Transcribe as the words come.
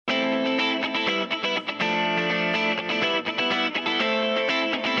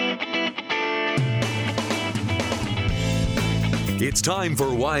It's time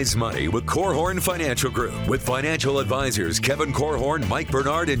for Wise Money with Korhorn Financial Group with financial advisors Kevin Korhorn, Mike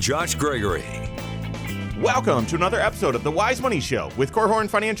Bernard, and Josh Gregory. Welcome to another episode of the Wise Money Show with Korhorn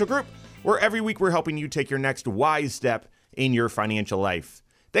Financial Group, where every week we're helping you take your next wise step in your financial life.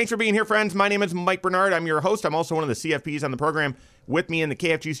 Thanks for being here, friends. My name is Mike Bernard. I'm your host. I'm also one of the CFPs on the program. With me in the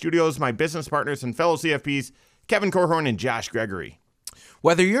KFG studios, my business partners and fellow CFPs, Kevin Korhorn and Josh Gregory.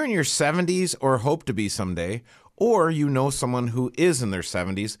 Whether you're in your 70s or hope to be someday, or you know someone who is in their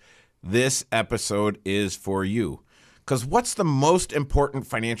 70s, this episode is for you. Because what's the most important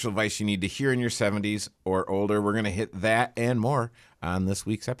financial advice you need to hear in your 70s or older? We're going to hit that and more on this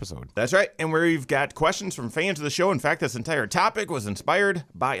week's episode. That's right. And we've got questions from fans of the show. In fact, this entire topic was inspired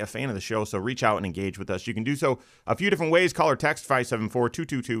by a fan of the show. So reach out and engage with us. You can do so a few different ways. Call or text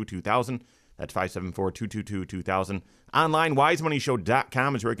 574-222-2000. That's 574-222-2000. Online,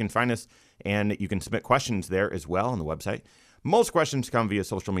 wisemoneyshow.com is where you can find us. And you can submit questions there as well on the website. Most questions come via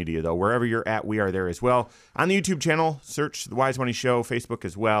social media, though. Wherever you're at, we are there as well. On the YouTube channel, search The Wise Money Show, Facebook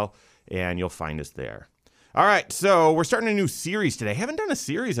as well, and you'll find us there. All right, so we're starting a new series today. Haven't done a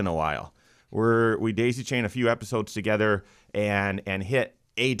series in a while. We daisy chain a few episodes together and hit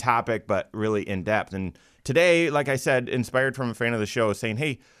a topic, but really in depth. And today, like I said, inspired from a fan of the show, saying,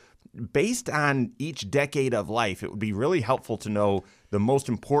 hey, based on each decade of life, it would be really helpful to know the most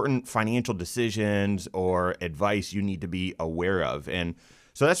important financial decisions or advice you need to be aware of. And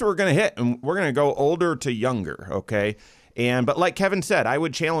so that's what we're going to hit. And we're going to go older to younger, okay? But like Kevin said, I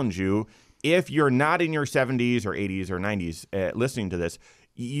would challenge you, if you're not in your 70s or 80s or 90s listening to this,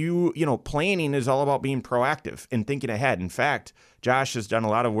 you know, planning is all about being proactive and thinking ahead. In fact, Josh has done a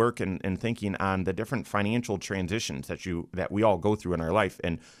lot of work and thinking on the different financial transitions that we all go through in our life.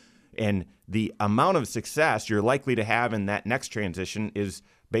 And the amount of success you're likely to have in that next transition is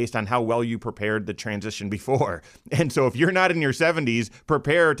based on how well you prepared the transition before. And so if you're not in your 70s,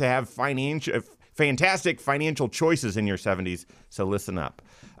 prepare to have fantastic financial choices in your 70s. So listen up.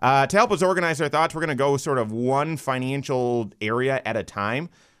 To help us organize our thoughts, we're going to go sort of one financial area at a time.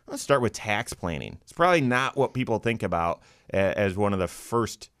 Let's start with tax planning. It's probably not what people think about as one of the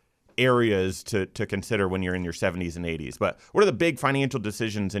first areas to consider when you're in your 70s and 80s. But what are the big financial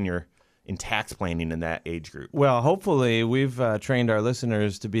decisions in tax planning in that age group? Well, hopefully we've trained our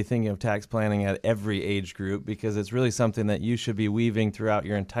listeners to be thinking of tax planning at every age group, because it's really something that you should be weaving throughout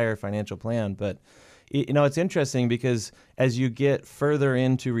your entire financial plan. But you know, it's interesting because as you get further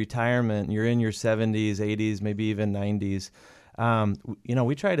into retirement, you're in your 70s, 80s, maybe even 90s. You know,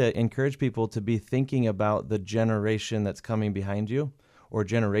 we try to encourage people to be thinking about the generation that's coming behind you, or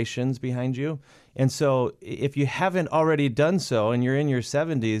generations behind you. And so if you haven't already done so and you're in your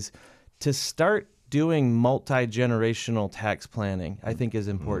 70s, to start doing multi-generational tax planning, I think is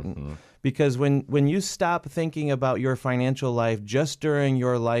important. Mm-hmm. Because when you stop thinking about your financial life just during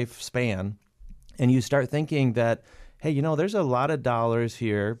your lifespan, and you start thinking that, hey, you know, there's a lot of dollars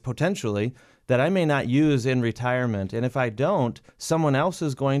here, potentially, that I may not use in retirement. And if I don't, someone else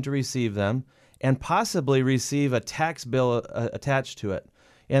is going to receive them and possibly receive a tax bill attached to it.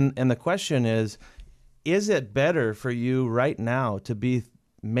 And the question is it better for you right now to be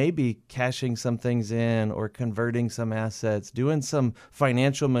maybe cashing some things in or converting some assets, doing some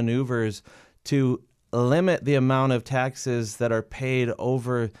financial maneuvers to limit the amount of taxes that are paid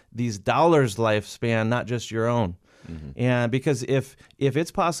over these dollars lifespan, not just your own? Mm-hmm. And because if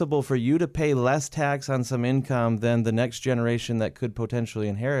it's possible for you to pay less tax on some income than the next generation that could potentially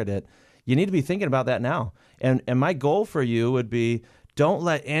inherit it, you need to be thinking about that now. And my goal for you would be, don't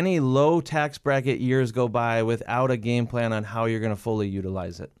let any low tax bracket years go by without a game plan on how you're going to fully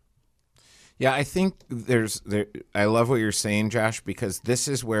utilize it. Yeah, I think I love what you're saying, Josh, because this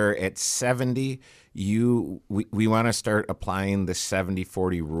is where at 70, we want to start applying the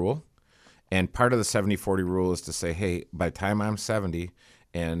 70-40 rule. And part of the 70-40 rule is to say, hey, by the time I'm 70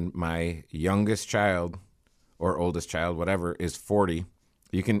 and my youngest child or oldest child, whatever, is 40,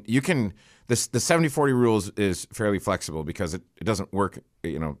 you can the 70-40 rule is fairly flexible because it doesn't work,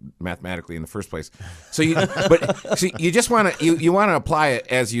 you know, mathematically in the first place. So you just want to you want to apply it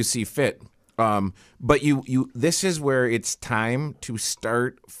as you see fit. But this is where it's time to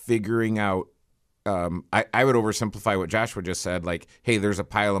start figuring out. I would oversimplify what Joshua just said, like, hey, there's a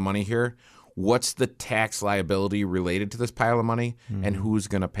pile of money here. What's the tax liability related to this pile of money, and who's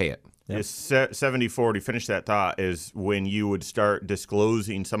going to pay it? Yep. 70-40, finish that thought, is when you would start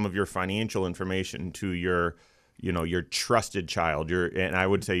disclosing some of your financial information to your trusted child, and I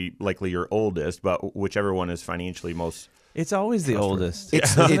would say likely your oldest, but whichever one is financially most It's always the oldest.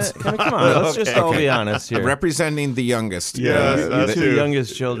 It's- isn't it's- it? I mean, come on, let's just all be honest here. Representing the youngest. Yes, that's The true.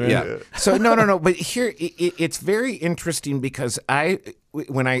 youngest children. Yeah. So no. But here, it's very interesting because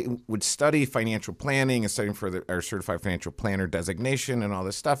when I would study financial planning and studying for our certified financial planner designation and all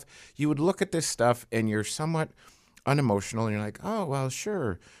this stuff, you would look at this stuff and you're somewhat unemotional and you're like, oh, well,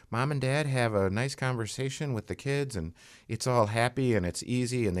 sure. Mom and dad have a nice conversation with the kids and it's all happy and it's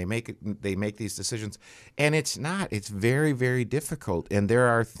easy and they make these decisions. And it's not. It's very, very difficult. And there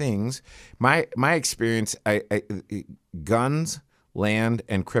are things, my experience, guns, land,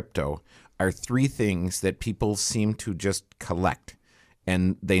 and crypto are three things that people seem to just collect,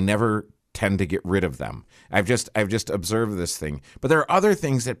 and they never tend to get rid of them. I've just observed this thing. But there are other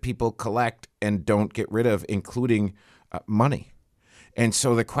things that people collect and don't get rid of, including money. And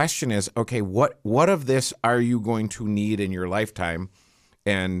so the question is, okay, what of this are you going to need in your lifetime?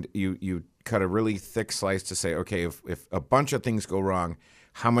 And you cut a really thick slice to say, okay, if a bunch of things go wrong,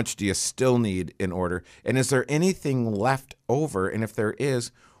 how much do you still need in order? And is there anything left over? And if there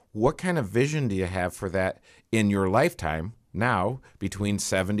is, what kind of vision do you have for that in your lifetime now, between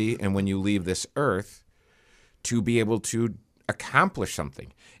 70 and when you leave this earth, to be able to accomplish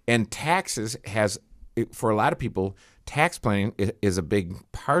something? And taxes for a lot of people, tax planning is a big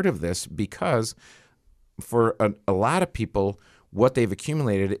part of this, because for a lot of people, what they've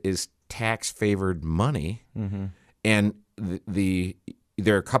accumulated is tax-favored money. Mm-hmm. And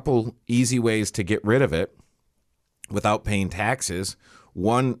there are a couple easy ways to get rid of it without paying taxes.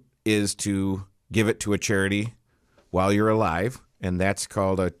 One is to give it to a charity while you're alive, and that's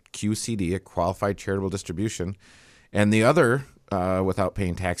called a QCD, a Qualified Charitable Distribution. And the other, without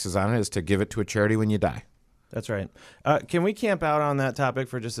paying taxes on it, is to give it to a charity when you die. That's right. Can we camp out on that topic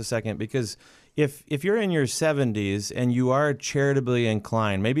for just a second? Because if you're in your 70s and you are charitably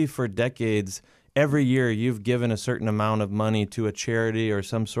inclined, maybe for decades, every year you've given a certain amount of money to a charity or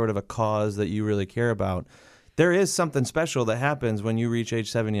some sort of a cause that you really care about, there is something special that happens when you reach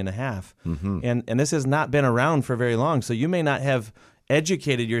age 70 and a half. Mm-hmm. And this has not been around for very long, so you may not have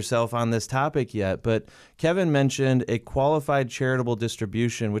educated yourself on this topic yet, but Kevin mentioned a qualified charitable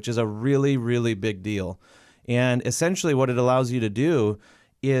distribution, which is a really, really big deal. And essentially what it allows you to do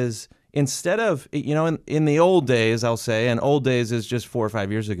is, instead of, in the old days, I'll say, and old days is just 4 or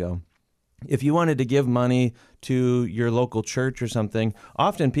 5 years ago, if you wanted to give money to your local church or something,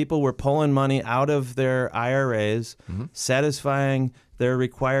 often people were pulling money out of their IRAs, mm-hmm. satisfying their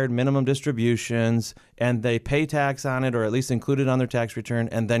required minimum distributions, and they pay tax on it, or at least include it on their tax return,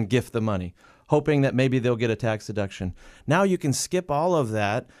 and then gift the money, hoping that maybe they'll get a tax deduction. Now you can skip all of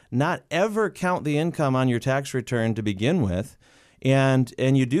that, not ever count the income on your tax return to begin with, and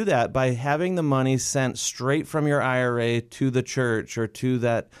you do that by having the money sent straight from your IRA to the church or to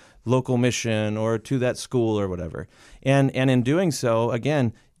that local mission or to that school or whatever. And in doing so,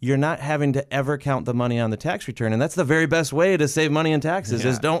 again, you're not having to ever count the money on the tax return. And that's the very best way to save money in taxes,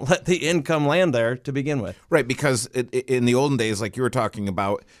 is don't let the income land there to begin with. Right, because in the olden days, like you were talking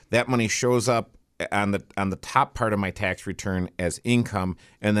about, that money shows up on the top part of my tax return as income,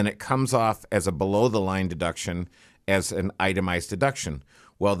 and then it comes off as a below-the-line deduction as an itemized deduction.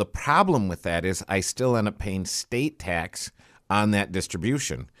 Well, the problem with that is I still end up paying state tax on that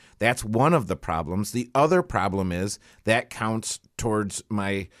distribution. That's one of the problems. The other problem is that counts towards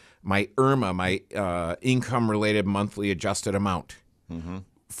my IRMA, my income-related monthly adjusted amount mm-hmm.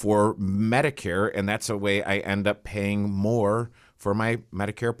 for Medicare, and that's a way I end up paying more for my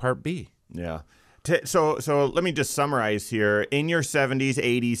Medicare Part B. Yeah. So let me just summarize here. In your 70s,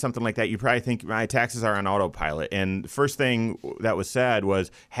 80s, something like that, you probably think my taxes are on autopilot. And the first thing that was said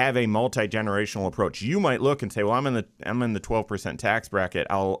was have a multi-generational approach. You might look and say, well, I'm in the 12% tax bracket.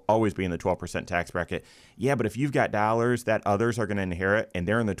 I'll always be in the 12% tax bracket. Yeah, but if you've got dollars that others are going to inherit and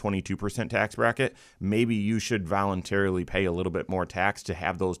they're in the 22% tax bracket, maybe you should voluntarily pay a little bit more tax to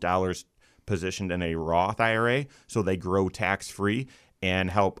have those dollars positioned in a Roth IRA so they grow tax-free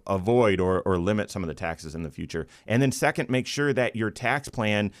and help avoid or limit some of the taxes in the future. And then second, make sure that your tax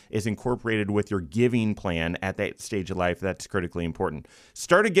plan is incorporated with your giving plan at that stage of life. That's critically important.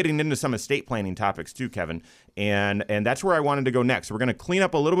 Started getting into some estate planning topics too, Kevin, and that's where I wanted to go next. We're going to clean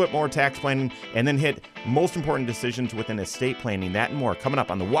up a little bit more tax planning and then hit most important decisions within estate planning. That and more coming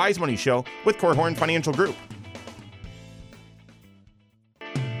up on the Wise Money Show with Korhorn Financial Group.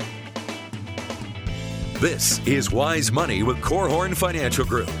 This is Wise Money with Korhorn Financial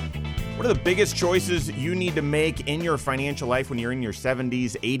Group. What are the biggest choices you need to make in your financial life when you're in your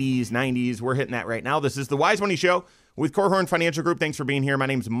 70s, 80s, 90s? We're hitting that right now. This is the Wise Money Show with Korhorn Financial Group. Thanks for being here. My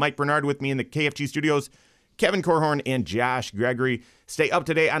name is Mike Bernard. With me in the KFG studios, Kevin Korhorn and Josh Gregory. Stay up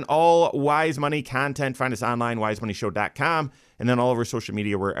to date on all Wise Money content. Find us online, wisemoneyshow.com, and then all over social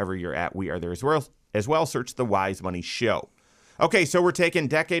media, wherever you're at, we are there as well. Search The Wise Money Show. Okay, so we're taking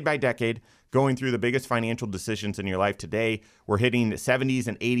decade by decade, going through the biggest financial decisions in your life. Today, we're hitting 70s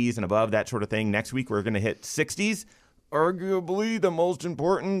and 80s and above, that sort of thing. Next week, we're going to hit 60s, arguably the most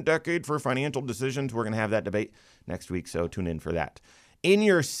important decade for financial decisions. We're going to have that debate next week, so tune in for that. In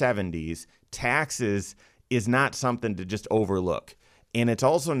your 70s, taxes is not something to just overlook, and it's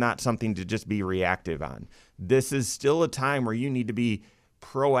also not something to just be reactive on. This is still a time where you need to be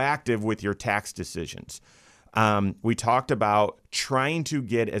proactive with your tax decisions. We talked about trying to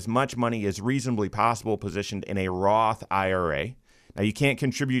get as much money as reasonably possible positioned in a Roth IRA. Now, you can't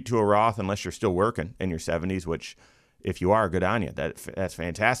contribute to a Roth unless you're still working in your 70s, which if you are, good on you. That's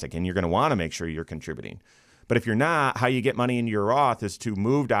fantastic, and you're going to want to make sure you're contributing. But if you're not, how you get money into your Roth is to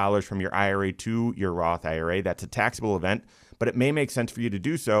move dollars from your IRA to your Roth IRA. That's a taxable event, but it may make sense for you to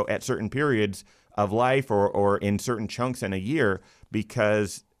do so at certain periods of life or in certain chunks in a year,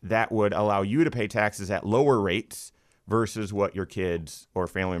 because that would allow you to pay taxes at lower rates versus what your kids or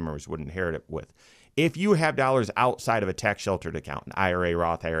family members would inherit it with. If you have dollars outside of a tax-sheltered account, an IRA,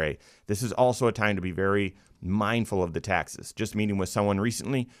 Roth IRA, this is also a time to be very mindful of the taxes. Just meeting with someone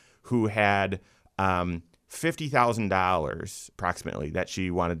recently who had $50,000 approximately that she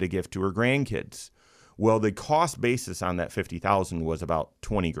wanted to give to her grandkids. Well, the cost basis on that $50,000 was about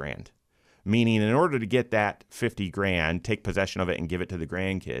 $20,000. Meaning, in order to get that $50,000, take possession of it and give it to the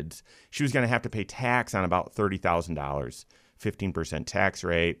grandkids, she was going to have to pay tax on about $30,000, 15% tax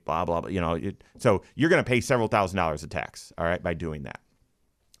rate, blah, blah, blah. So you're going to pay several $1,000s of tax, all right, by doing that.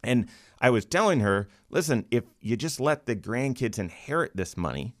 And I was telling her, listen, if you just let the grandkids inherit this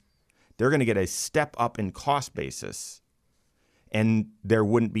money, they're going to get a step up in cost basis, and there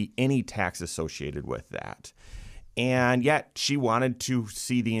wouldn't be any tax associated with that. And yet she wanted to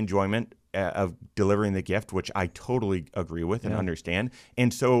see the enjoyment of delivering the gift, which I totally agree with and understand.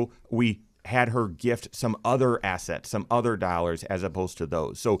 And so we had her gift some other assets, some other dollars as opposed to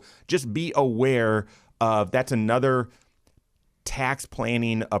those. So just be aware of that's another tax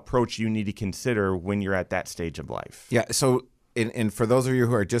planning approach you need to consider when you're at that stage of life. Yeah. So, and for those of you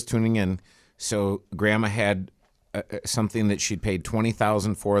who are just tuning in, so Grandma had something that she'd paid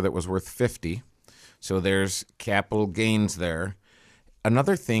 $20,000 for that was worth $50,000. So there's capital gains there.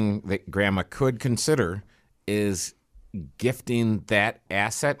 Another thing that Grandma could consider is gifting that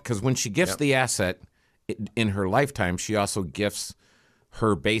asset, because when she gifts the asset in her lifetime, she also gifts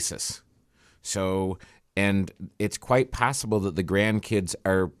her basis. So, and it's quite possible that the grandkids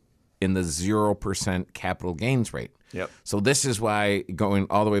are in the 0% capital gains rate. Yep. So this is why, going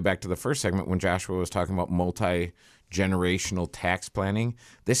all the way back to the first segment when Joshua was talking about multi-generational tax planning,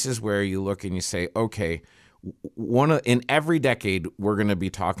 this is where you look and you say, okay, in every decade, we're going to be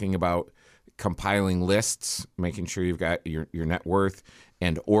talking about compiling lists, making sure you've got your net worth,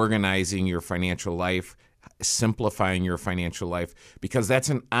 and organizing your financial life, simplifying your financial life, because that's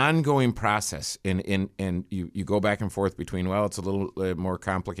an ongoing process. And you go back and forth between, well, it's a little more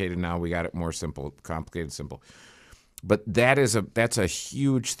complicated now, we got it more simple, complicated, simple. But that's a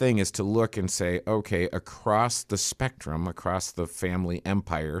huge thing, is to look and say, okay, across the spectrum, across the family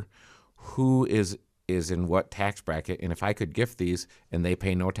empire, who is in what tax bracket, and if I could gift these and they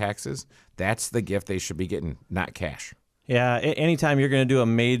pay no taxes, that's the gift they should be getting, not cash. Yeah, anytime you're going to do a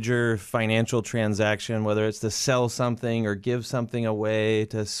major financial transaction, whether it's to sell something or give something away,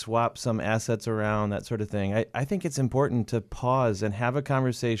 to swap some assets around, that sort of thing, I think it's important to pause and have a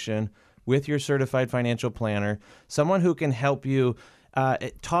conversation with your certified financial planner, someone who can help you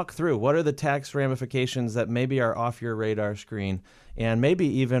talk through what are the tax ramifications that maybe are off your radar screen, and maybe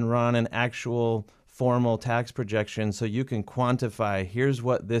even run an actual formal tax projection so you can quantify, here's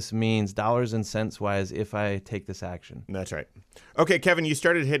what this means dollars and cents wise if I take this action. That's right. Okay, Kevin, you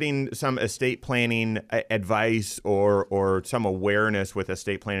started hitting some estate planning advice or some awareness with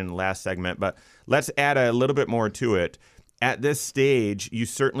estate planning in the last segment, but let's add a little bit more to it. At this stage, you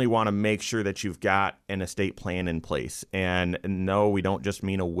certainly want to make sure that you've got an estate plan in place. And no, we don't just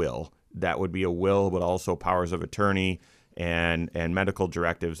mean a will. That would be a will, but also powers of attorney and medical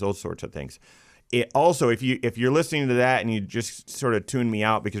directives, those sorts of things. It also, if you're listening to that and you just sort of tune me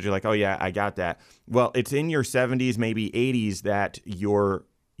out because you're like, oh yeah, I got that. Well, it's in your 70s, maybe 80s that your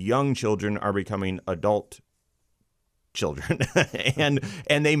young children are becoming adult children,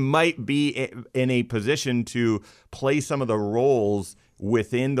 and they might be in a position to play some of the roles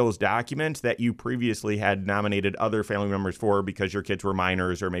within those documents that you previously had nominated other family members for because your kids were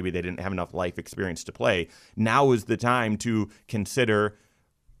minors or maybe they didn't have enough life experience to play. Now is the time to consider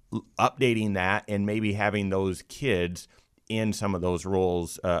updating that and maybe having those kids in some of those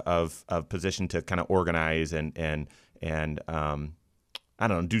roles of position to kind of organize and I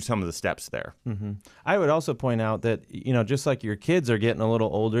don't know, do some of the steps there. Mm-hmm. I would also point out that, just like your kids are getting a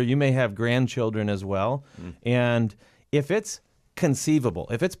little older, you may have grandchildren as well. And if it's conceivable,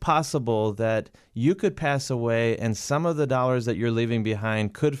 if it's possible that you could pass away and some of the dollars that you're leaving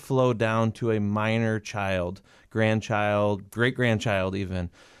behind could flow down to a minor child, grandchild, great-grandchild even,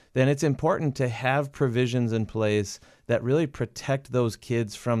 then it's important to have provisions in place that really protect those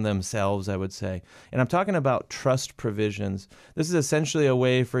kids from themselves, I would say. And I'm talking about trust provisions. This is essentially a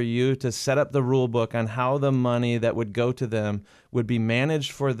way for you to set up the rule book on how the money that would go to them would be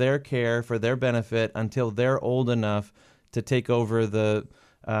managed for their care, for their benefit, until they're old enough to take over the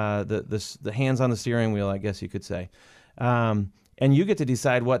hands on the steering wheel, I guess you could say. And you get to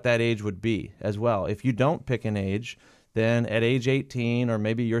decide what that age would be as well. If you don't pick an age, then at age 18, or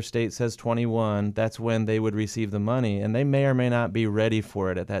maybe your state says 21, that's when they would receive the money, and they may or may not be ready for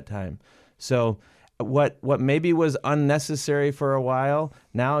it at that time. So what maybe was unnecessary for a while,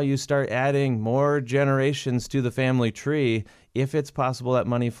 now you start adding more generations to the family tree. If it's possible that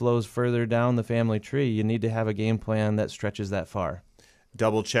money flows further down the family tree, you need to have a game plan that stretches that far.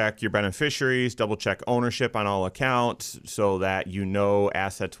 Double check your beneficiaries, double check ownership on all accounts so that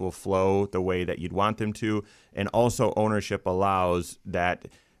assets will flow the way that you'd want them to. And also ownership allows that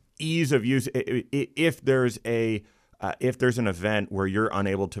ease of use. If there's an event where you're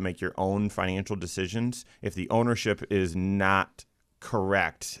unable to make your own financial decisions, if the ownership is not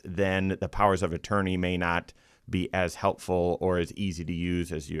correct, then the powers of attorney may not be as helpful or as easy to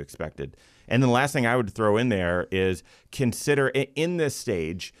use as you expected. And then the last thing I would throw in there is consider, in this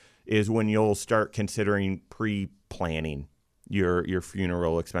stage, is when you'll start considering pre-planning your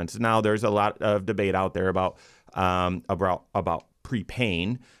funeral expenses. Now, there's a lot of debate out there about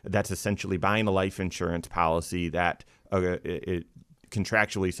prepaying. That's essentially buying a life insurance policy that it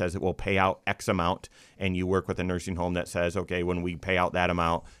contractually says it will pay out X amount, and you work with a nursing home that says, okay, when we pay out that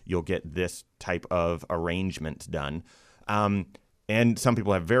amount, you'll get this type of arrangement done. And some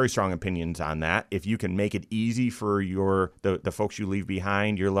people have very strong opinions on that. If you can make it easy for the folks you leave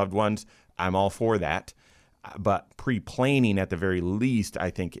behind, your loved ones, I'm all for that. But pre-planning at the very least, I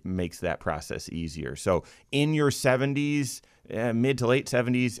think, makes that process easier. So in your 70s, mid to late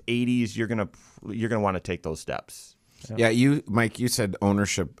 70s, 80s, you're gonna want to take those steps. Yeah, Mike, you said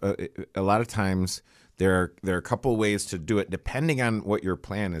ownership. A lot of times there are a couple ways to do it depending on what your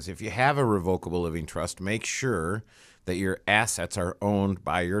plan is. If you have a revocable living trust, make sure that your assets are owned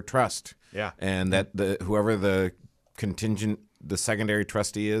by your trust. Yeah. And that whoever the secondary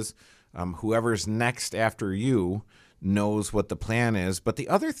trustee is, whoever's next after you knows what the plan is. But the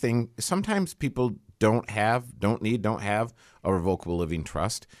other thing, sometimes people don't have a revocable living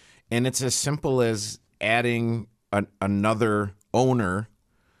trust. And it's as simple as adding another owner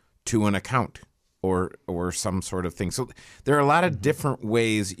to an account or some sort of thing. So there are a lot of different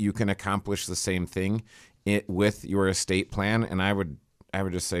ways you can accomplish the same thing with your estate plan. And I would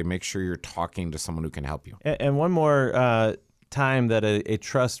just say make sure you're talking to someone who can help you. And one more time that a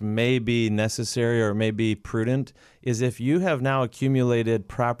trust may be necessary or may be prudent is if you have now accumulated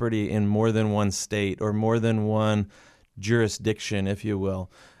property in more than one state or more than one jurisdiction, if you will.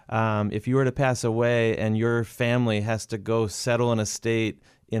 If you were to pass away and your family has to go settle an estate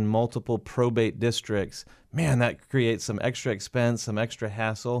in multiple probate districts, man, that creates some extra expense, some extra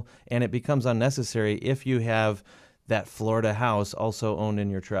hassle, and it becomes unnecessary if you have that Florida house also owned in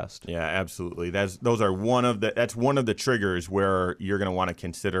your trust. Yeah, absolutely. That's one of the triggers where you're going to want to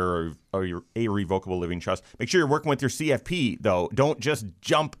consider a revocable living trust. Make sure you're working with your CFP, though. Don't just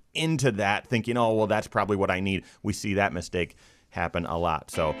jump into that thinking, oh, well, that's probably what I need. We see that mistake happen a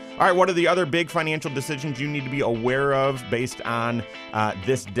lot. So, all right, what are the other big financial decisions you need to be aware of based on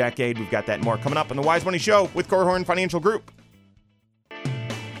this decade? We've got that and more coming up on the Wise Money Show with Korhorn Financial Group.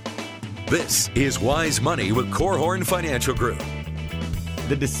 This is Wise Money with Korhorn Financial Group.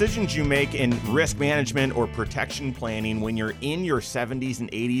 The decisions you make in risk management or protection planning when you're in your 70s and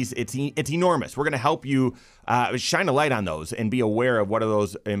 80s, it's enormous. We're going to help you shine a light on those and be aware of what are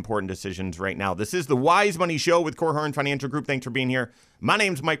those important decisions right now. This is the Wise Money Show with Korhorn Financial Group. Thanks for being here. My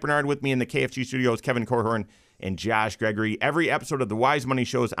name's Mike Bernard. With me in the KFG studios, Kevin Korhorn and Josh Gregory. Every episode of the Wise Money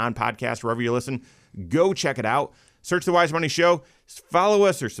Show is on podcast wherever you listen. Go check it out. Search the Wise Money Show, follow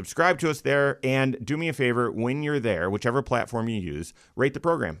us or subscribe to us there, and do me a favor when you're there, whichever platform you use, rate the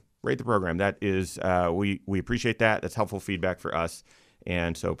program. Rate the program. That is, we appreciate that. That's helpful feedback for us,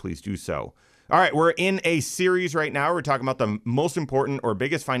 and so please do so. All right, we're in a series right now. We're talking about the most important or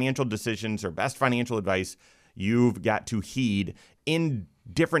biggest financial decisions or best financial advice you've got to heed in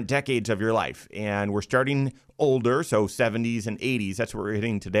different decades of your life. And we're starting older, so 70s and 80s. That's what we're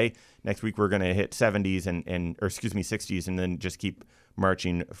hitting today. Next week, we're going to hit 70s or 60s, and then just keep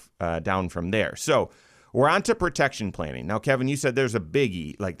marching down from there. So we're on to protection planning. Now, Kevin, you said there's a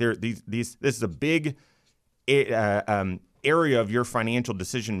biggie. Like this is a big area of your financial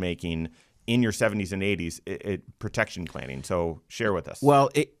decision making in your 70s and 80s, protection planning. So share with us. Well,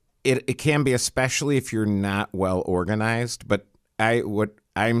 it can be, especially if you're not well organized. But what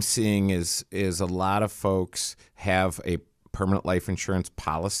I'm seeing is a lot of folks have a permanent life insurance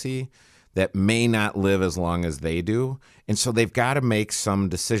policy that may not live as long as they do, and so they've got to make some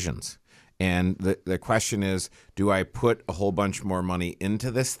decisions. And the question is, do I put a whole bunch more money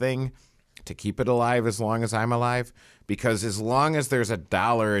into this thing to keep it alive as long as I'm alive? Because as long as there's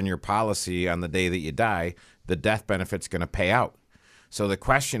 $1 in your policy on the day that you die, the death benefit's going to pay out. So the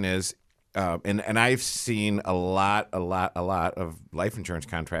question is, and I've seen a lot of life insurance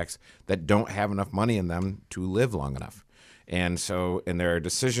contracts that don't have enough money in them to live long enough. And there are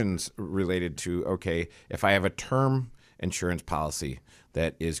decisions related to, okay, if I have a term insurance policy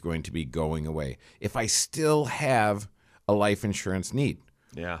that is going to be going away, if I still have a life insurance need.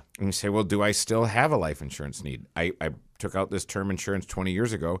 Yeah. And you say, well, do I still have a life insurance need? I took out this term insurance 20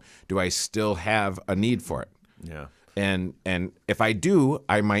 years ago. Do I still have a need for it? Yeah. And if I do,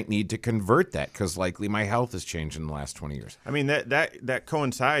 I might need to convert that because likely my health has changed in the last 20 years. I mean, that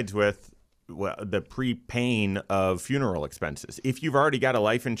coincides with the prepaying of funeral expenses. If you've already got a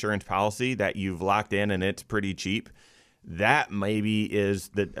life insurance policy that you've locked in and it's pretty cheap, that maybe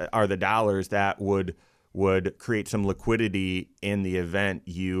are the dollars that would create some liquidity in the event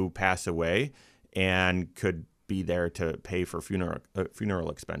you pass away and could be there to pay for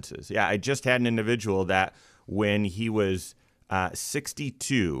funeral expenses. Yeah, I just had an individual that when he was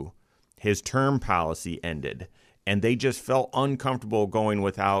 62, his term policy ended, and they just felt uncomfortable going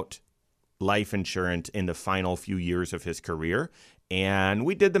without life insurance in the final few years of his career. And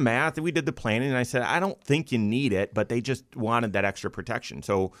we did the math and we did the planning, and I said, I don't think you need it, but they just wanted that extra protection.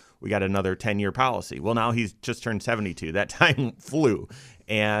 So we got another 10-year policy. Well, now he's just turned 72. That time flew.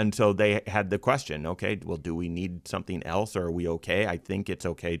 And so they had the question, okay, well, do we need something else, or are we okay? I think it's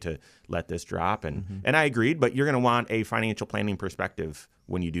okay to let this drop. And I agreed, but you're going to want a financial planning perspective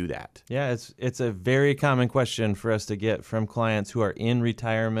when you do that. Yeah, it's a very common question for us to get from clients who are in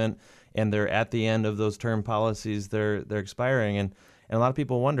retirement and they're at the end of those term policies, they're expiring. And a lot of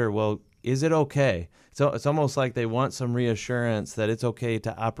people wonder, well, is it okay? So it's almost like they want some reassurance that it's okay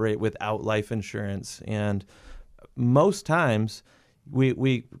to operate without life insurance. And most times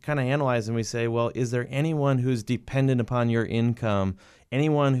we kind of analyze and we say, well, is there anyone who's dependent upon your income,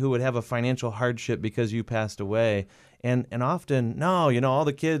 anyone who would have a financial hardship because you passed away? And often, no, all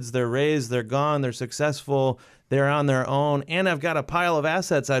the kids, they're raised, they're gone, they're successful, they're on their own, and I've got a pile of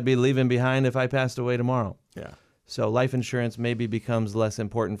assets I'd be leaving behind if I passed away tomorrow. Yeah. So life insurance maybe becomes less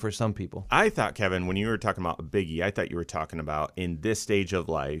important for some people. I thought, Kevin, when you were talking about a biggie, I thought you were talking about in this stage of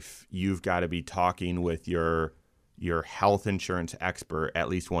life, you've got to be talking with your health insurance expert at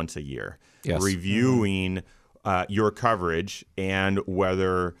least once a year, yes. Reviewing your coverage and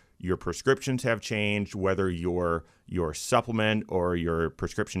whether your prescriptions have changed, whether your supplement or your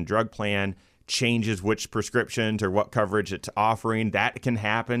prescription drug plan changes which prescriptions or what coverage it's offering. That can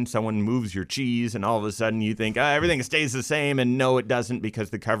happen. Someone moves your cheese and all of a sudden you think everything stays the same, and no, it doesn't,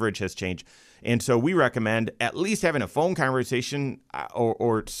 because the coverage has changed. And so we recommend at least having a phone conversation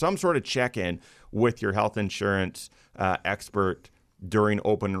or some sort of check-in with your health insurance expert during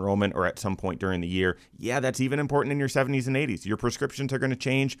open enrollment or at some point during the year. Yeah, that's even important in your 70s and 80s. Your prescriptions are going to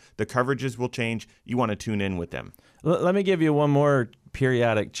change. The coverages will change. You want to tune in with them. Let me give you one more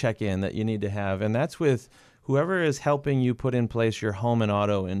periodic check-in that you need to have, and that's with whoever is helping you put in place your home and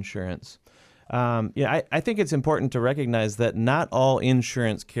auto insurance. I think it's important to recognize that not all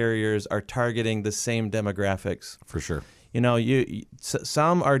insurance carriers are targeting the same demographics. For sure.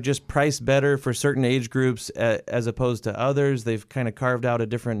 Some are just priced better for certain age groups as opposed to others. They've kind of carved out a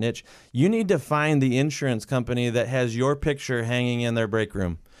different niche. You need to find the insurance company that has your picture hanging in their break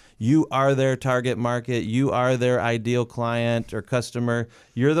room. You are their target market. You are their ideal client or customer.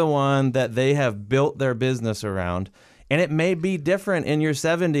 You're the one that they have built their business around. And it may be different in your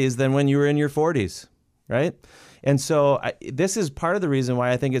 70s than when you were in your 40s, right? And so this is part of the reason why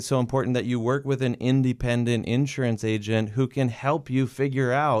I think it's so important that you work with an independent insurance agent who can help you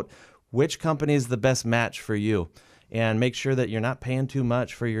figure out which company is the best match for you, and make sure that you're not paying too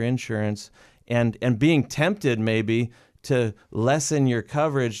much for your insurance and being tempted maybe to lessen your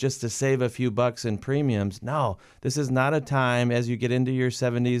coverage just to save a few bucks in premiums. No, this is not a time as you get into your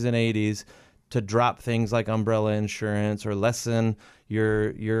 70s and 80s to drop things like umbrella insurance or lessen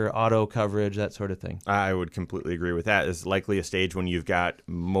your auto coverage, that sort of thing. I would completely agree with that. It's likely a stage when you've got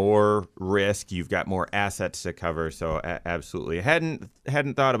more risk, you've got more assets to cover. So absolutely, hadn't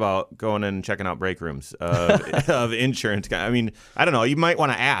thought about going in and checking out break rooms of insurance. I mean, I don't know. You might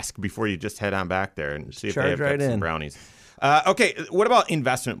want to ask before you just head on back there and see if they have right got some in. brownies. Okay, what about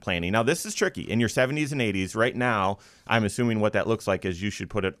investment planning? Now, this is tricky. In your 70s and 80s, right now, I'm assuming what that looks like is you should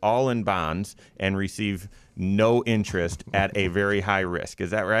put it all in bonds and receive no interest at a very high risk. Is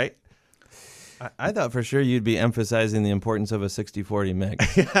that right? I thought for sure you'd be emphasizing the importance of a 60-40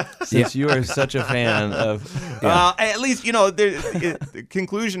 mix, since you are such a fan of. At least, the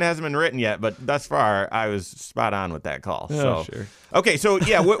conclusion hasn't been written yet, but thus far, I was spot on with that call. Oh, sure. Okay, so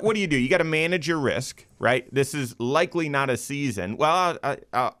yeah, what do? You got to manage your risk, right? This is likely not a season. Well,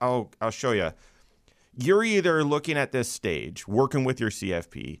 I'll show you. You're either looking at this stage, working with your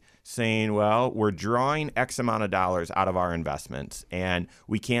CFP, saying, well, we're drawing X amount of dollars out of our investments, and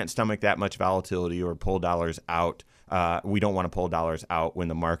we can't stomach that much volatility or pull dollars out. We don't want to pull dollars out when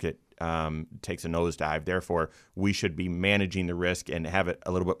the market takes a nosedive. Therefore, we should be managing the risk and have it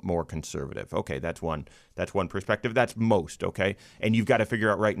a little bit more conservative. Okay, that's one perspective. That's most, okay? And you've got to figure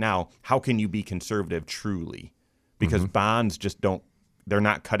out right now, how can you be conservative truly? Because bonds just don't, they're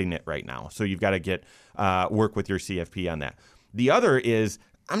not cutting it right now. So you've got to get work with your CFP on that. The other is,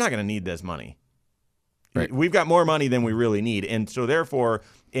 I'm not going to need this money. Right. We've got more money than we really need. And so therefore,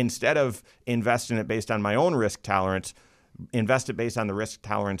 instead of investing it based on my own risk tolerance, invest it based on the risk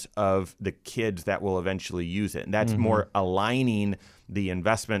tolerance of the kids that will eventually use it. And that's more aligning the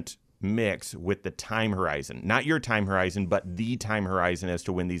investment mix with the time horizon, not your time horizon, but the time horizon as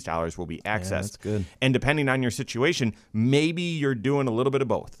to when these dollars will be accessed. Yeah, that's good. And depending on your situation, maybe you're doing a little bit of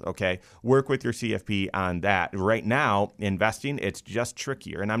both, okay? Work with your CFP on that. Right now, investing, it's just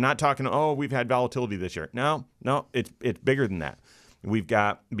trickier. And I'm not talking, we've had volatility this year. No, it's bigger than that. We've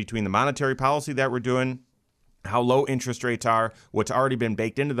got, between the monetary policy that we're doing, how low interest rates are, what's already been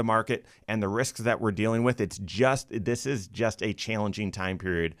baked into the market, and the risks that we're dealing with, this is just a challenging time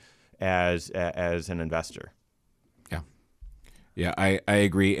period as an investor. Yeah, I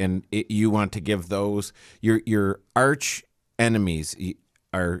agree. And you want to give those, your arch enemies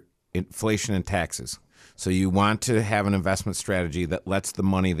are inflation and taxes. So you want to have an investment strategy that lets the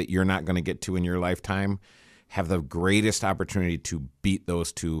money that you're not going to get to in your lifetime have the greatest opportunity to beat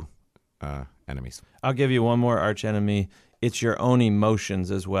those two enemies. I'll give you one more arch enemy. It's your own emotions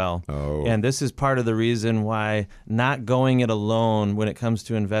as well. Oh. And this is part of the reason why not going it alone when it comes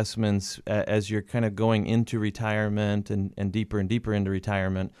to investments as you're kind of going into retirement and deeper into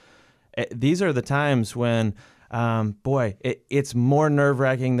retirement. These are the times when, it's more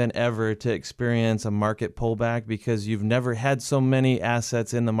nerve-wracking than ever to experience a market pullback because you've never had so many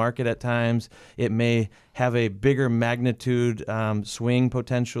assets in the market at times. It may have a bigger magnitude swing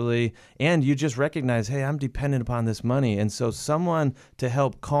potentially, and you just recognize, hey, I'm dependent upon this money. And so someone to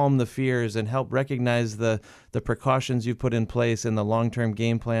help calm the fears and help recognize the precautions you put in place and the long-term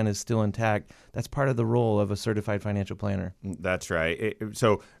game plan is still intact, that's part of the role of a certified financial planner. That's right.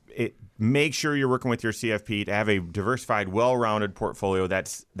 Make sure you're working with your CFP to have a diversified, well-rounded portfolio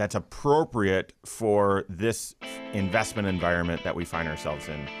that's appropriate for this investment environment that we find ourselves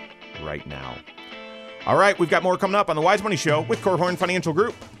in right now. All right, we've got more coming up on the Wise Money Show with Korhorn Financial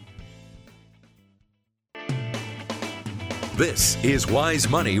Group. This is Wise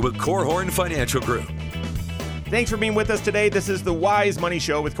Money with Korhorn Financial Group. Thanks for being with us today. This is the Wise Money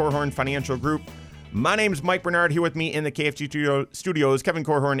Show with Korhorn Financial Group. My name's Mike Bernard. Here with me in the KFG studios, Kevin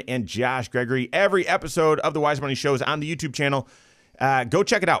Korhorn and Josh Gregory. Every episode of the Wise Money Show is on the YouTube channel. Go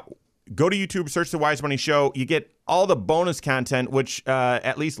check it out. Go to YouTube, search the Wise Money Show. You get all the bonus content, which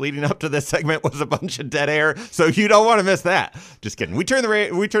at least leading up to this segment was a bunch of dead air, so you don't want to miss that. Just kidding. We turn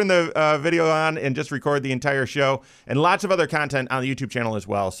the video on and just record the entire show, and lots of other content on the YouTube channel as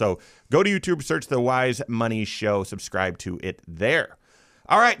well. So go to YouTube, search the Wise Money Show, subscribe to it there.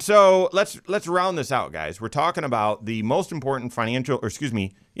 All right, so let's round this out, guys. We're talking about the most important financial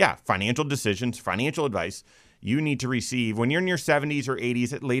decisions, financial advice you need to receive when you're in your 70s or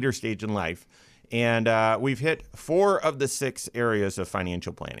 80s at later stage in life. And we've hit 4 of the 6 areas of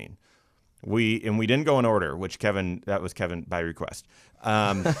financial planning. We didn't go in order, that was Kevin by request.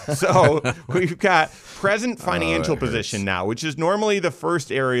 So we've got present financial position now, which is normally the first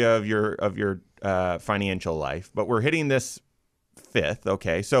area of your financial life, but we're hitting this 5th.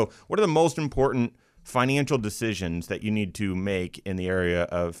 Okay, so what are the most important financial decisions that you need to make in the area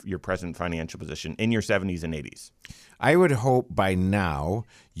of your present financial position in your 70s and 80s? I would hope by now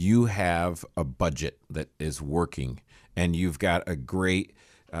you have a budget that is working and you've got a great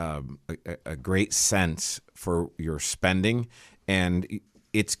a great sense for your spending, and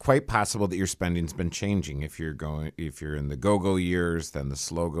it's quite possible that your spending's been changing. If you're in the go-go years, then the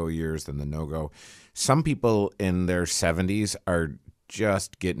slow-go years, then the no-go. Some people in their 70s are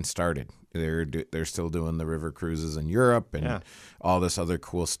just getting started. They're still doing the river cruises in Europe and all this other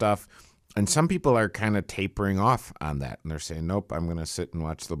cool stuff. And some people are kind of tapering off on that, and they're saying, nope, I'm going to sit and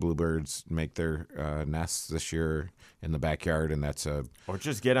watch the bluebirds make their nests this year in the backyard, and Or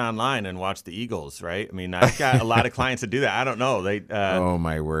just get online and watch the eagles, right? I mean, I've got a lot of clients that do that. I don't know. Oh,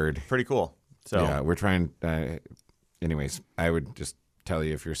 my word. Pretty cool. So yeah, we're trying. Anyways, I would just tell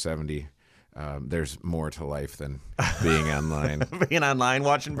you, if you're 70, there's more to life than being online. Being online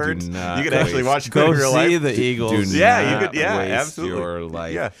watching birds, you not could actually watch Go in real see life. the eagles. Do Yeah, you not could. Yeah, waste absolutely. your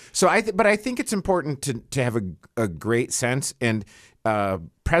life. Yeah. So but I think it's important to have a great sense, and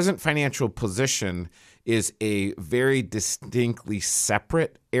present financial position is a very distinctly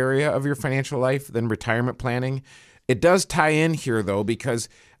separate area of your financial life than retirement planning. It does tie in here though, because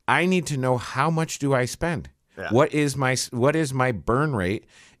I need to know, how much do I spend? Yeah. What is my burn rate,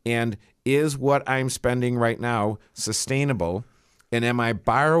 and is what I'm spending right now sustainable? And am I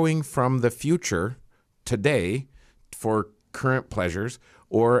borrowing from the future today for current pleasures,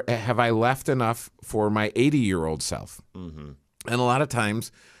 or have I left enough for my 80-year-old self? Mm-hmm. And a lot of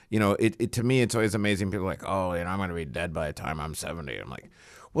times, to me, it's always amazing. People are like, oh, I'm going to be dead by the time I'm 70. I'm like,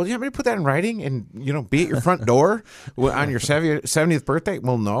 well, do you want me to put that in writing and, be at your front door on your 70th birthday?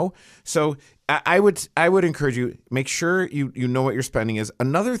 Well, no. So I would encourage you, make sure you know what your spending is.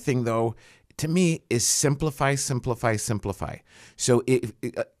 Another thing, though, to me, is simplify, simplify, simplify. So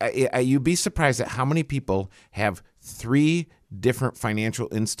you'd be surprised at how many people have 3 different financial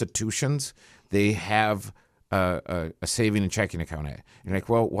institutions. They have a saving and checking account at. You're like,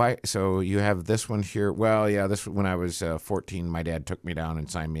 well, why? So you have this one here. Well, yeah, this when I was 14, my dad took me down and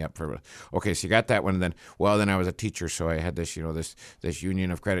signed me up for. Okay, so you got that one. And then, then I was a teacher, so I had this, this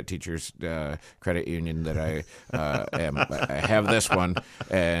union of credit teachers, credit union that I I have this one,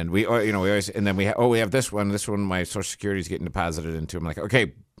 and we always, and then we have this one. This one, my Social Security is getting deposited into. I'm like,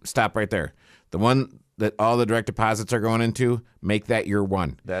 okay, stop right there. The one that all the direct deposits are going into, make that your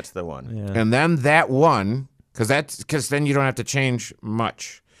one. That's the one. Yeah. And then that one. Because then you don't have to change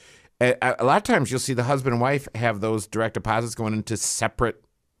much. A lot of times you'll see the husband and wife have those direct deposits going into separate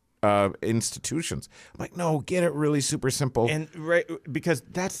institutions. I'm like, no, get it really super simple. And because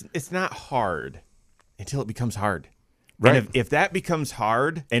it's not hard until it becomes hard. Right. And if that becomes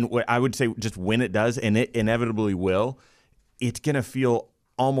hard, and I would say just when it does, and it inevitably will, it's going to feel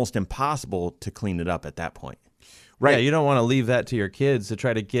almost impossible to clean it up at that point. Right. Yeah, you don't want to leave that to your kids to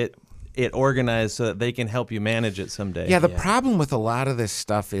try to get it organized so that they can help you manage it someday. Yeah, the problem with a lot of this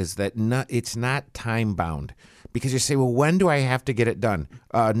stuff is that it's not time bound, because you say, well, when do I have to get it done?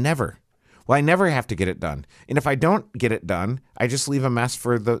 Never. Well, I never have to get it done. And if I don't get it done, I just leave a mess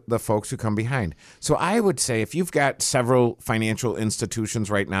for the folks who come behind. So I would say, if you've got several financial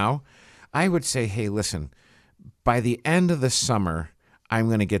institutions right now, I would say, hey, listen, by the end of the summer, I'm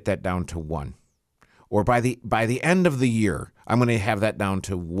going to get that down to 1. Or by the end of the year, I'm going to have that down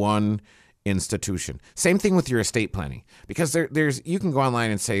to 1 institution. Same thing with your estate planning, because you can go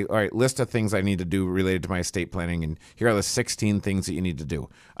online and say, all right, list of things I need to do related to my estate planning, and here are the 16 things that you need to do.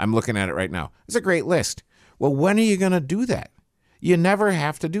 I'm looking at it right now. It's a great list. Well, when are you going to do that? You never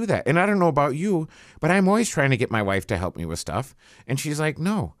have to do that. And I don't know about you, but I'm always trying to get my wife to help me with stuff. And she's like,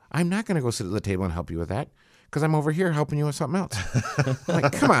 no, I'm not going to go sit at the table and help you with that, because I'm over here helping you with something else. I'm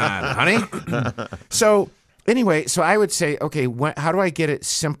like, come on, honey. So anyway, I would say, okay, how do I get it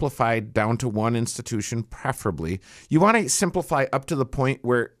simplified down to 1 institution, preferably? You want to simplify up to the point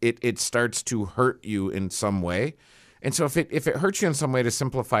where it starts to hurt you in some way. And so if it hurts you in some way to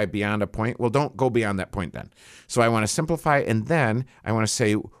simplify beyond a point, well, don't go beyond that point then. So I want to simplify, and then I want to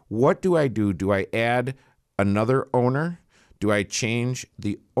say, what do I do? Do I add another owner? Do I change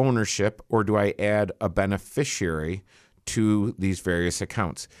the ownership, or do I add a beneficiary to these various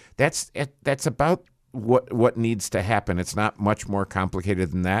accounts? That's about what needs to happen. It's not much more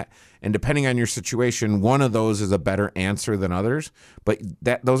complicated than that. And depending on your situation, one of those is a better answer than others. But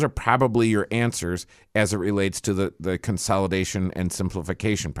those are probably your answers as it relates to the consolidation and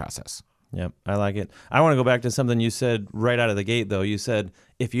simplification process. Yep, I like it. I want to go back to something you said right out of the gate, though. You said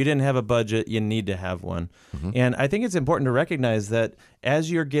if you didn't have a budget, you need to have one. Mm-hmm. And I think it's important to recognize that as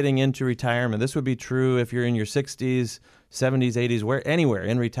you're getting into retirement, this would be true if you're in your 60s, 70s, 80s, anywhere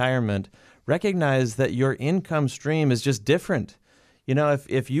in retirement, recognize that your income stream is just different.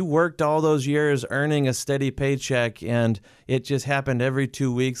 If you worked all those years earning a steady paycheck and it just happened every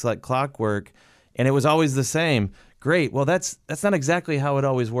 2 weeks like clockwork, and it was always the same, Great. Well, that's not exactly how it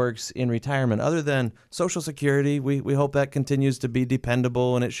always works in retirement. Other than Social Security, we hope that continues to be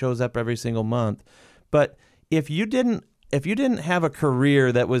dependable and it shows up every single month. But if you didn't have a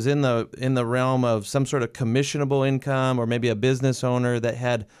career that was in the realm of some sort of commissionable income, or maybe a business owner that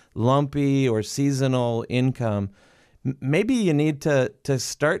had lumpy or seasonal income, maybe you need to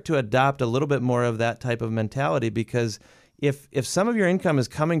start to adopt a little bit more of that type of mentality, because if some of your income is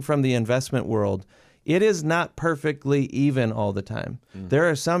coming from the investment world, it is not perfectly even all the time. There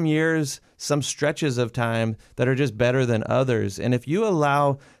are some years, some stretches of time that are just better than others. And if you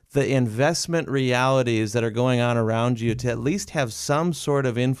allow the investment realities that are going on around you to at least have some sort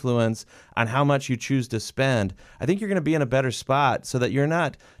of influence on how much you choose to spend, I think you're going to be in a better spot, so that you're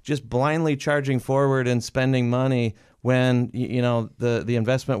not just blindly charging forward and spending money when the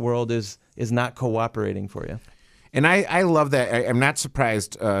investment world is not cooperating for you. And I love that. I'm not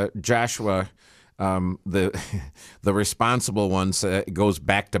surprised, Joshua, the responsible one, goes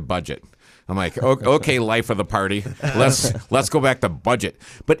back to budget. I'm like, okay, life of the party, let's go back to budget.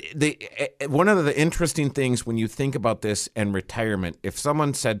 But one of the interesting things when you think about this and retirement, if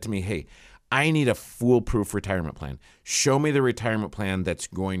someone said to me, hey, I need a foolproof retirement plan, show me the retirement plan that's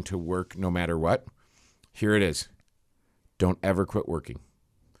going to work no matter what, here it is. Don't ever quit working.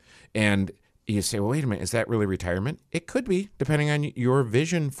 And you say, well, wait a minute, is that really retirement? It could be, depending on your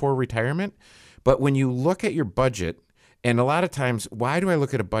vision for retirement. But when you look at your budget, and a lot of times, why do I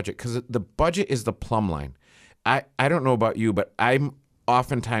look at a budget? Because the budget is the plumb line. I don't know about you, but I'm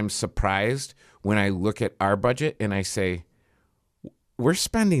oftentimes surprised when I look at our budget and I say, we're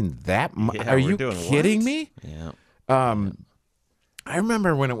spending that much? Yeah, Are you kidding me? Yeah. I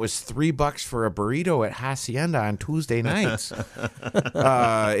remember when it was $3 for a burrito at Hacienda on Tuesday nights.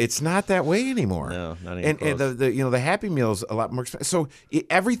 It's not that way anymore. No, not even and close. the Happy Meal's a lot more expensive. So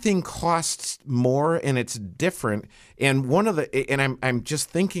everything costs more, and it's different. And I'm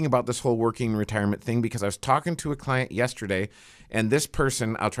just thinking about this whole working retirement thing, because I was talking to a client yesterday, and this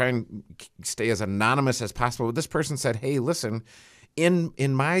person, I'll try and stay as anonymous as possible, but this person said, hey, listen,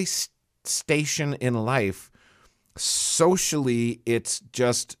 in my station in life, socially, it's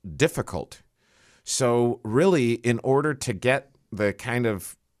just difficult. So really, in order to get the kind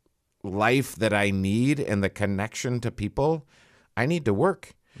of life that I need and the connection to people, I need to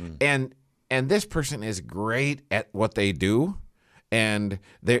work. And this person is great at what they do. And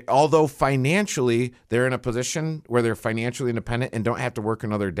although financially they're in a position where they're financially independent and don't have to work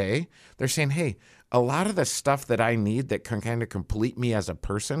another day, they're saying, hey, a lot of the stuff that I need that can kind of complete me as a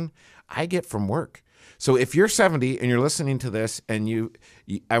person, I get from work. So if you're 70 and you're listening to this, and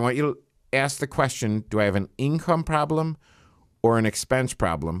I want you to ask the question, do I have an income problem or an expense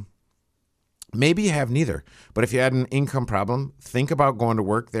problem? Maybe you have neither. But if you had an income problem, think about going to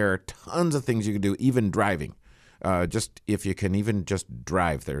work. There are tons of things you can do, even driving. Just if you can even just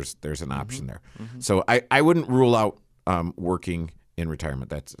drive, there's an option there. So I wouldn't rule out working in retirement.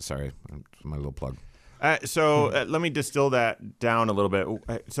 That's my little plug. Let me distill that down a little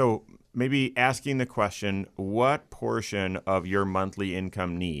bit. So maybe asking the question, what portion of your monthly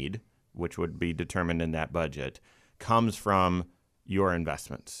income need, which would be determined in that budget, comes from your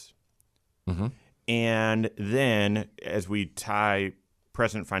investments? And then as we tie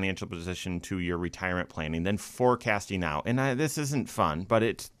present financial position to your retirement planning, then forecasting out. And this isn't fun, but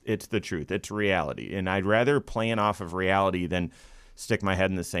it's the truth. It's reality. And I'd rather plan off of reality than stick my head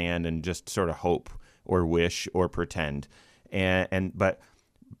in the sand and just sort of hope or wish or pretend. But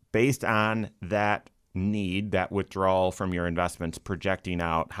based on that need, that withdrawal from your investments, projecting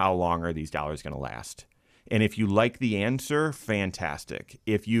out how long are these dollars going to last. And if you like the answer, fantastic.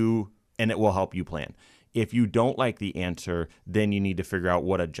 And it will help you plan. If you don't like the answer, then you need to figure out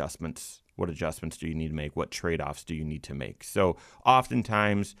what adjustments do you need to make? What trade-offs do you need to make? So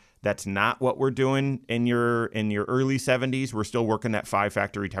oftentimes that's not what we're doing in your early 70s. We're still working that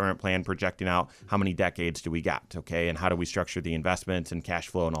 5-factor retirement plan, projecting out how many decades do we got, okay? And how do we structure the investments and cash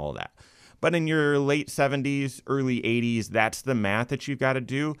flow and all of that. But in your late 70s, early 80s, that's the math that you've got to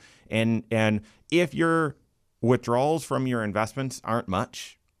do. And if your withdrawals from your investments aren't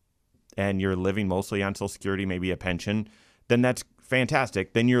much, and you're living mostly on Social Security, maybe a pension, then that's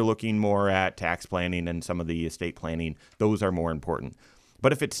fantastic. Then you're looking more at tax planning and some of the estate planning. Those are more important.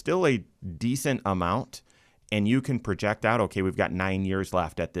 But if it's still a decent amount and you can project out, okay, we've got 9 years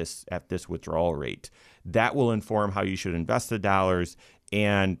left at this withdrawal rate, that will inform how you should invest the dollars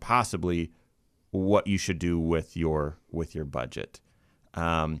and possibly what you should do with your budget.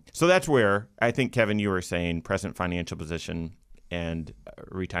 So that's where I think, Kevin, you were saying present financial position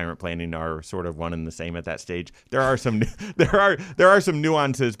retirement planning are sort of one and the same at that stage. There are some there are some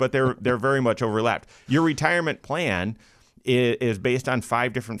nuances, but they're very much overlapped. Your retirement plan is based on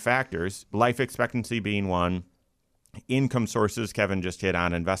 5 different factors, life expectancy being one, income sources, Kevin just hit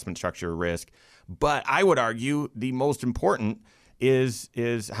on, investment structure, risk. But I would argue the most important is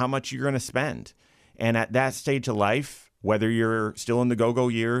how much you're going to spend. And at that stage of life, whether you're still in the go-go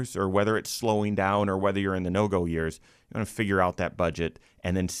years or whether it's slowing down or whether you're in the no-go years, you're going to figure out that budget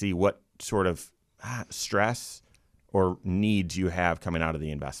and then see what sort of stress or needs you have coming out of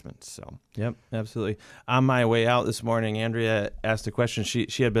the investments. So, yep, absolutely. On my way out this morning, Andrea asked a question.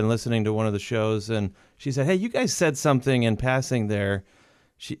 She had been listening to one of the shows, and she said, "Hey, you guys said something in passing there."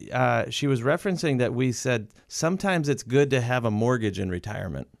 She was referencing that we said sometimes it's good to have a mortgage in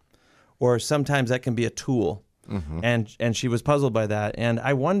retirement, or sometimes that can be a tool. Mm-hmm. And she was puzzled by that. And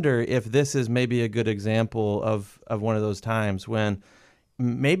I wonder if this is maybe a good example of one of those times when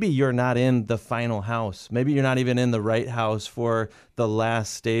maybe you're not in the final house. Maybe you're not even in the right house for the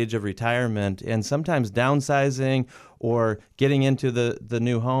last stage of retirement. And sometimes downsizing or getting into the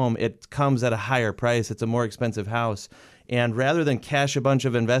new home, it comes at a higher price. It's a more expensive house. And rather than cash a bunch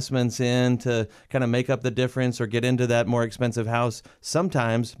of investments in to kind of make up the difference or get into that more expensive house,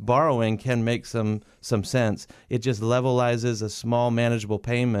 sometimes borrowing can make some sense. It just levelizes a small manageable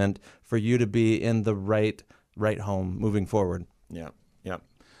payment for you to be in the right home moving forward. Yeah.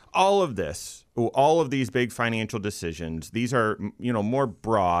 All of this, all of these big financial decisions, these are, more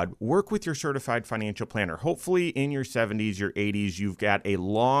broad. Work with your certified financial planner. Hopefully in your 70s, your 80s, you've got a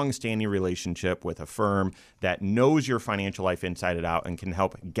long-standing relationship with a firm that knows your financial life inside and out and can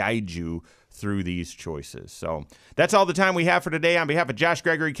help guide you through these choices. So that's all the time we have for today. On behalf of Josh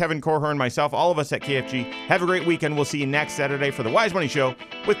Gregory, Kevin Korhorn, myself, all of us at KFG, have a great weekend. We'll see you next Saturday for the Wise Money Show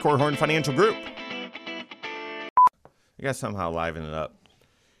with Korhorn Financial Group. I got to somehow liven it up.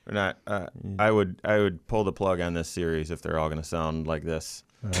 Or not. I would pull the plug on this series if they're all going to sound like this.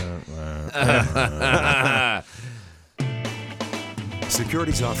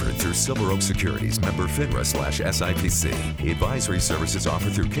 Securities offered through Silver Oak Securities, member FINRA/SIPC. Advisory services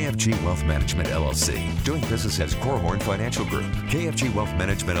offered through KFG Wealth Management, LLC. Doing business as Korhorn Financial Group. KFG Wealth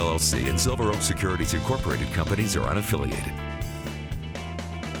Management, LLC and Silver Oak Securities Incorporated companies are unaffiliated.